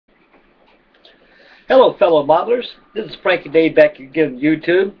Hello, fellow modelers. This is Frankie Dave back again on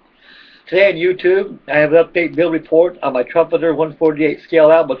YouTube. Today on YouTube, I have an update build report on my Trumpeter 148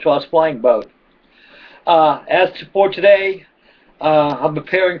 scale Albatross flying boat. For today, I'm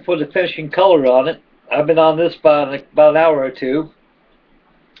preparing for the finishing color on it. I've been on this about an hour or two.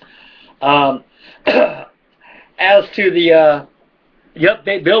 As to the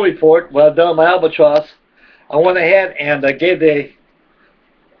update build report, what I've done on my Albatross, I went ahead and gave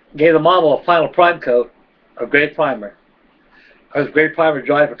the model a final prime coat of gray primer. I was gray primer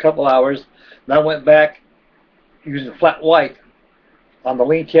dry for a couple hours, and I went back using flat white on the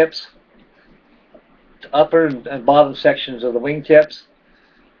wingtips, upper and bottom sections of the wingtips.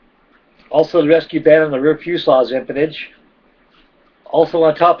 Also the rescue band and the rear fuselage empennage. Also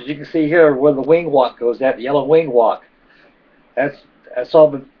on top, as you can see here, where the wing walk goes, that yellow wing walk. That's all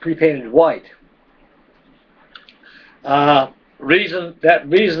been pre-painted white. Reason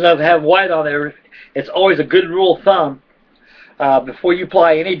of having white on there, it's always a good rule of thumb, before you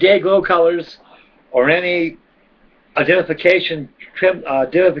apply any day glow colors or any identification colors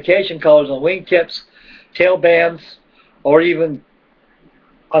on wingtips, tail bands, or even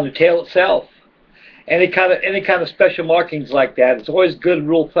on the tail itself. Any kind of special markings like that, it's always good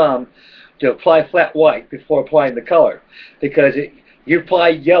rule of thumb to apply flat white before applying the color, because you apply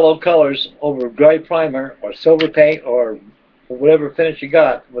yellow colors over gray primer or silver paint or whatever finish you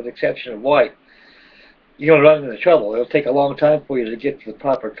got, with the exception of white, you're going to run into trouble. It'll take a long time for you to get to the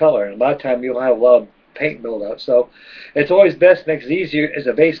proper color, and by the time you'll have a lot of paint buildup. So it's always best, makes it easier as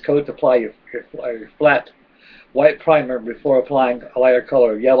a base coat to apply your flat white primer before applying a lighter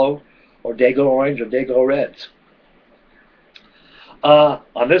color of yellow or day glow orange or day glow reds.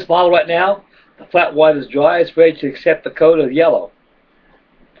 On this model right now, the flat white is dry. It's ready to accept the coat of yellow.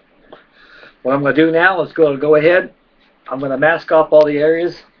 What I'm going to do now is go ahead. I'm going to mask off all the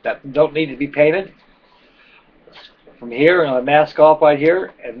areas that don't need to be painted. From here, I'm going to mask off right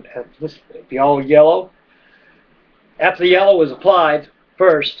here, and this will be all yellow. After the yellow is applied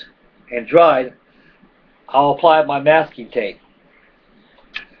first and dried, I'll apply my masking tape.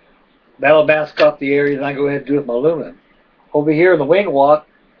 That'll mask off the areas, and I go ahead and do it with my aluminum. Over here in the wing walk,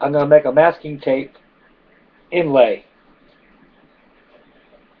 I'm going to make a masking tape inlay.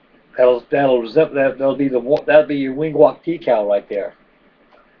 That'll be your wing walk decal right there.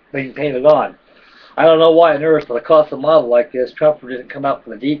 Then you can paint it on. I don't know why on earth, for the cost of a model like this, Trumpeter didn't come out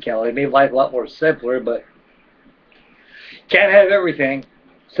with a decal. It made life a lot more simpler, but can't have everything.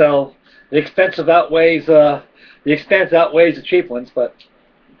 So the expense outweighs the cheap ones. But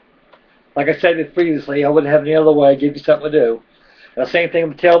like I said previously, I wouldn't have any other way. I'd give you something to do. And the same thing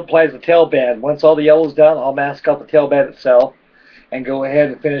with the tail applies to the tail band. Once all the yellow's done, I'll mask up the tail band itself and go ahead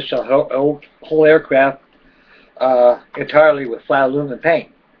and finish the whole aircraft entirely with flat aluminum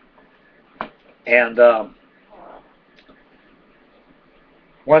paint. And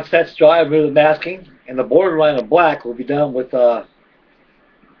once that's dry, I'll remove the masking, and the borderline of black will be done with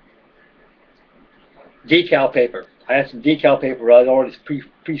decal paper. I have some decal paper I've already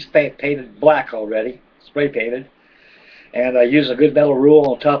pre-painted black already, spray painted, and I use a good metal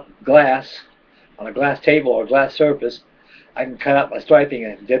rule on top of glass, on a glass table or glass surface. I can cut out my striping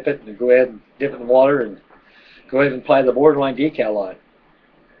and dip it, and go ahead and dip it in water and go ahead and apply the borderline decal on it.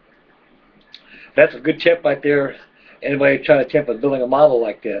 That's a good tip right there. Anybody trying to attempt at building a model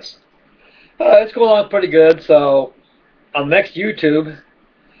like this, it's going along pretty good. So on the next YouTube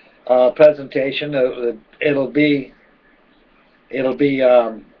presentation, the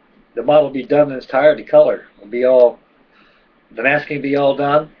model will be done in its entirety color. The masking will be all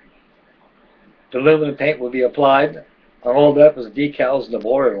done. The aluminum paint will be applied. I'll hold it up as decals in the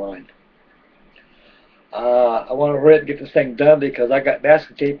borderline. I want to hurry and get this thing done because I got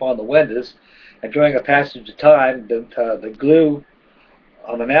masking tape on the windows, and during a passage of time, the glue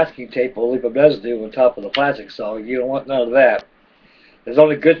on the masking tape will leave a residue on top of the plastic, so you don't want none of that. It's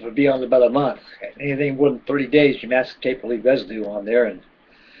only good for beyond about a month. Anything more than 30 days, your masking tape will leave residue on there, and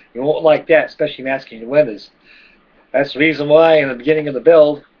you won't like that, especially masking your windows. That's the reason why in the beginning of the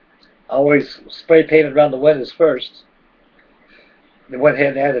build, I always spray painted around the windows first. Then went ahead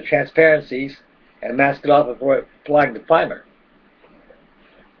and added the transparencies and masked it off before applying the primer.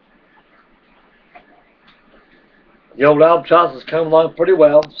 The old Albatross is coming along pretty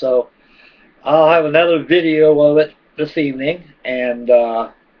well, so I'll have another video of it this evening, and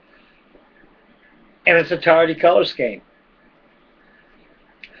its entirety color scheme.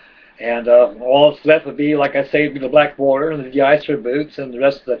 And all that's left would be, like I say, would be the black border and the de-icer boots and the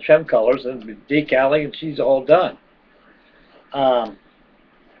rest of the trim colors and the decaling, and she's all done.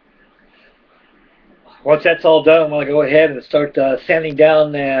 Once that's all done, I'm going to go ahead and start sanding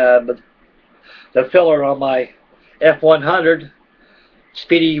down the filler on my F100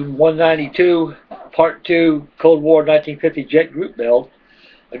 Speedy 192 Part 2 Cold War 1950 jet group build.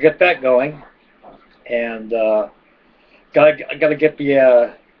 I'll get that going, and I gotta get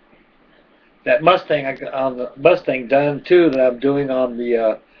the that Mustang on the Mustang done too, that I'm doing on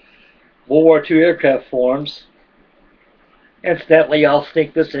the World War II aircraft forms. Incidentally, I'll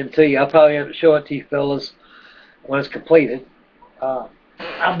sneak this in to you. I'll probably have to show it to you fellas when it's completed.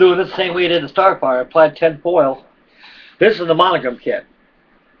 I'm doing this the same way I did the Starfire. I applied 10 foil. This is the monogram kit.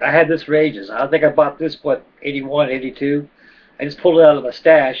 I had this for ages. I think I bought this, what, 81, 82. I just pulled it out of my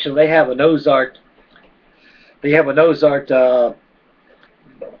stash. So they have a nose art. They have a nose art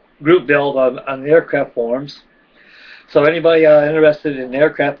group build on the aircraft forums. So anybody interested in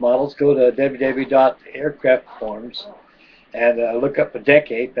aircraft models, go to www.aircraftforums and look up a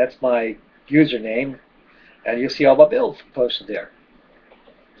decade. That's my username, and you'll see all my builds posted there.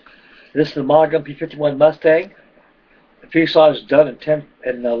 This is the monogram P-51 Mustang. The fuselage is done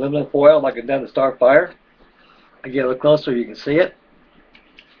in aluminum foil, like I've done the Starfire. I get a little closer, you can see it.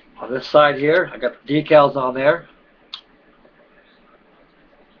 On this side here, I got the decals on there.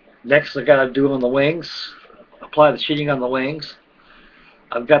 Next, I got to do on the wings. Apply the sheeting on the wings.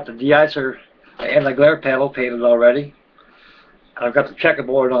 I've got the de-icer and the glare panel painted already. I've got the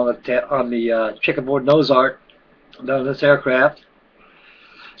checkerboard on the checkerboard nose art done on this aircraft.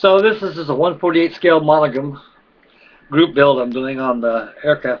 So this is just a 1/48 scale monogram group build I'm doing on the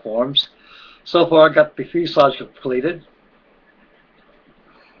aircraft forms. So far, I got the fuselage completed.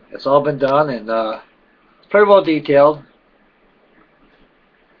 It's all been done, and pretty well detailed.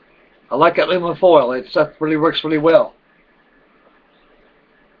 I like that aluminum foil. That really works really well.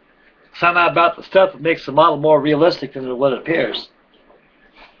 Somehow about the stuff that makes the model more realistic than what it appears.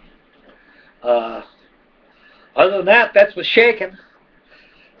 Other than that, that's what's shaking.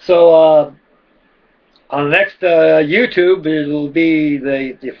 So on the next YouTube, it'll be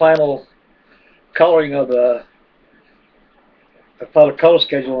the final coloring of the final color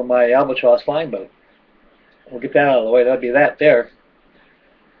schedule on my Albatross flying boat. We'll get that out of the way. That'll be that there.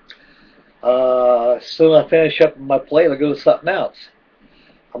 Soon I finish up my plate, I'll go to something else.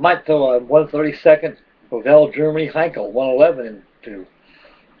 I might throw a 132nd Revell Germany Heinkel 111 into.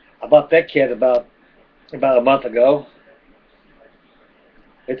 I bought that kit about a month ago.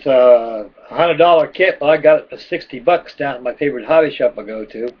 It's a $100 kit, but I got it for $60 down at my favorite hobby shop I go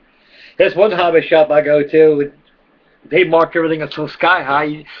to. There's one hobby shop I go to. They mark everything up so sky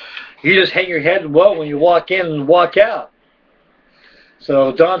high. You just hang your head and whoa when you walk in and walk out.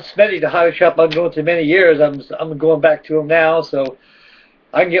 So Don Smitty, the hobby shop I've been going to many years, I'm going back to him now. So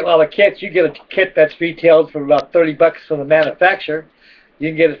I can get a lot of kits. You get a kit that's retailed for about $30 from the manufacturer. You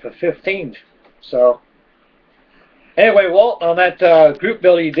can get it for $15. So anyway, Walt, on that group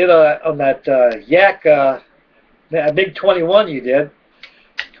build you did on that Yak, that big 21 you did.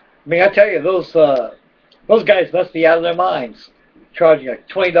 I mean, I tell you, those guys must be out of their minds, charging a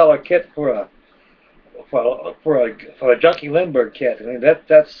 $20 kit for a junkie Lindbergh kit. I mean,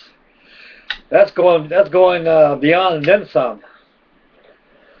 that's going beyond and then some.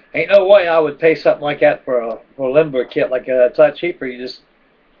 Ain't no way I would pay something like that for a Lindbergh kit like that. It's not cheaper. You just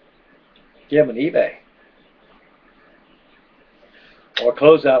give them an eBay or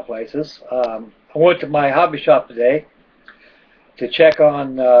closeout places. I went to my hobby shop today to check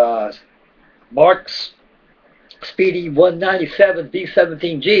on Mark's Speedy 197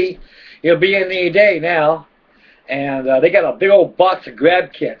 D17G. It'll be in any day now, and they got a big old box of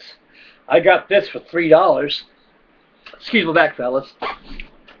grab kits. I got this for $3. Excuse me back, fellas.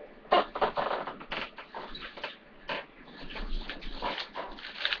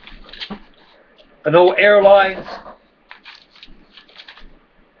 An old Airlines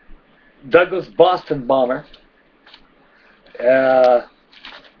Douglas Boston bomber.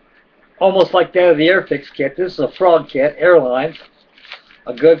 Almost like that of the Airfix kit. This is a fraud kit, Airlines.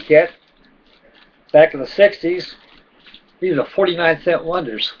 A good kit. Back in the 60s, these are 49-cent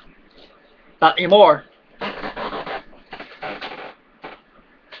wonders. Not anymore.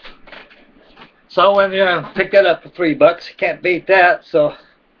 So when you pick that up for $3, you can't beat that. So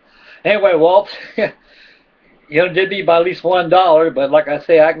anyway, Walt, you did me by at least $1, but like I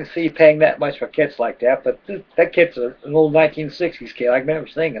say, I can see paying that much for kits like that. But that kit's an old 1960s kit. I remember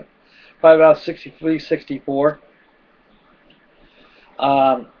seeing it. Probably about 63, 64.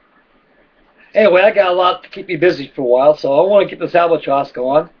 Anyway, I got a lot to keep me busy for a while, so I want to get this Albatross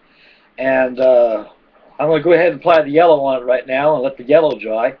going. And I'm going to go ahead and apply the yellow on it right now and let the yellow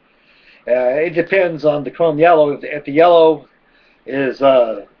dry. It depends on the chrome yellow. If the yellow is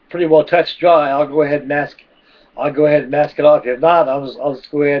pretty well touched dry, I'll go ahead and mask it off. If not, I'll just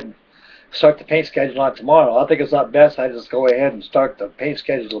go ahead and start the paint schedule on tomorrow. I think it's not best I just go ahead and start the paint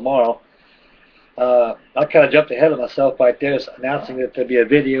schedule tomorrow. I kind of jumped ahead of myself right there, announcing that there'd be a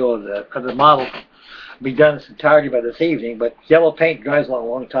video of the model be done in its entirety by this evening. But yellow paint dries a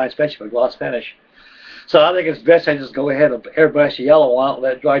long time, especially with gloss finish. So I think it's best I just go ahead and airbrush the yellow on,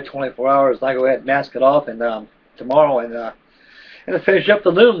 let it dry 24 hours, and I go ahead and mask it off and tomorrow and finish up the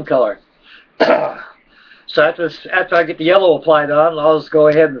aluminum color. So after I get the yellow applied on, I'll just go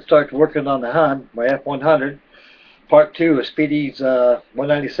ahead and start working on the Hun, my F-100, Part 2 of Speedy's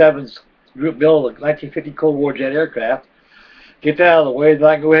 197's group build of 1950 Cold War jet aircraft. Get that out of the way, then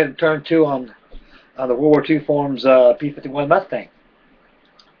I can go ahead and turn to on the World War II forms P-51 Mustang.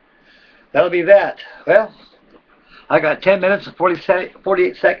 That'll be that. Well, I got 10 minutes and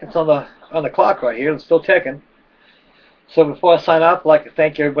 48 seconds on the clock right here. It's still ticking. So before I sign off, I'd like to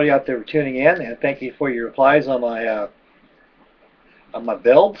thank everybody out there for tuning in, and thank you for your replies on my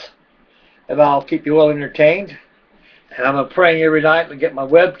builds. And I'll keep you well entertained. And I'm praying every night to get my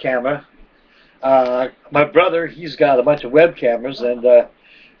web camera. My brother, he's got a bunch of web cameras, and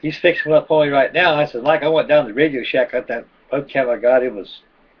he's fixing one up for me right now. I said, Mike, I went down to the Radio Shack, got that webcam I got. It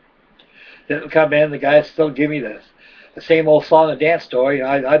didn't come in. The guys still give me the same old song and dance story.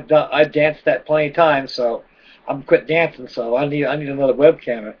 I've danced that plenty of times, so I'm quit dancing. So I need another web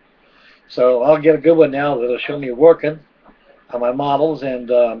camera. So I'll get a good one now that'll show me working on my models, and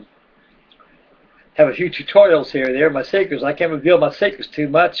have a few tutorials here and there. My secrets, I can't reveal my secrets too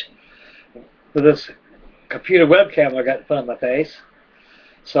much with this computer webcam I got in front of my face.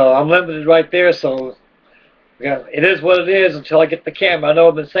 So I'm limited right there. So yeah, it is what it is until I get the camera. I know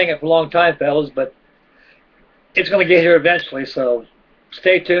I've been saying it for a long time, fellas, but it's going to get here eventually. So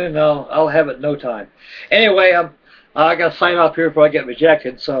stay tuned. I'll have it in no time. Anyway, I got to sign off here before I get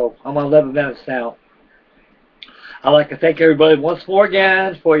rejected. So I'm on 11 minutes now. I'd like to thank everybody once more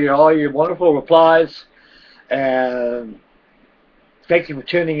again for all your wonderful replies, and thank you for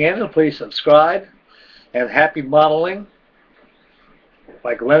tuning in. And please subscribe, and happy modeling.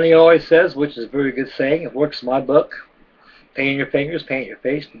 Like Lenny always says, which is a very good saying, it works in my book. Paint your fingers, paint your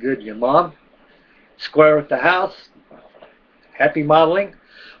face, be good to your mom. Square with the house. Happy modeling.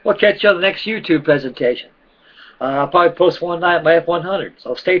 We'll catch you on the next YouTube presentation. I'll probably post one night my F-100,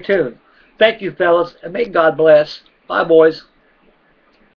 so stay tuned. Thank you, fellas, and may God bless. Bye, boys.